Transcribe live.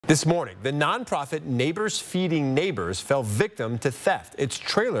This morning, the nonprofit Neighbors Feeding Neighbors fell victim to theft. Its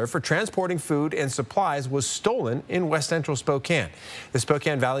trailer for transporting food and supplies was stolen in West Central Spokane. The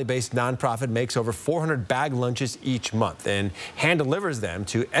Spokane Valley-based nonprofit makes over 400 bag lunches each month and hand delivers them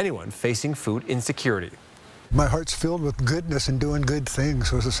to anyone facing food insecurity. My heart's filled with goodness and doing good things.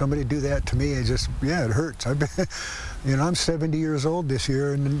 So if somebody do that to me, it hurts. I'm 70 years old this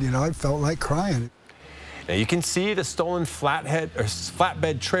year, and I felt like crying. Now you can see the stolen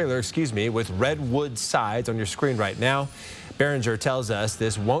flatbed trailer, with red wood sides on your screen right now. Barringer tells us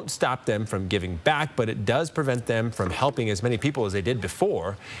this won't stop them from giving back, but it does prevent them from helping as many people as they did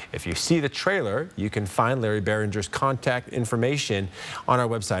before. If you see the trailer, you can find Larry Barringer's contact information on our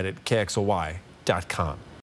website at kxly.com.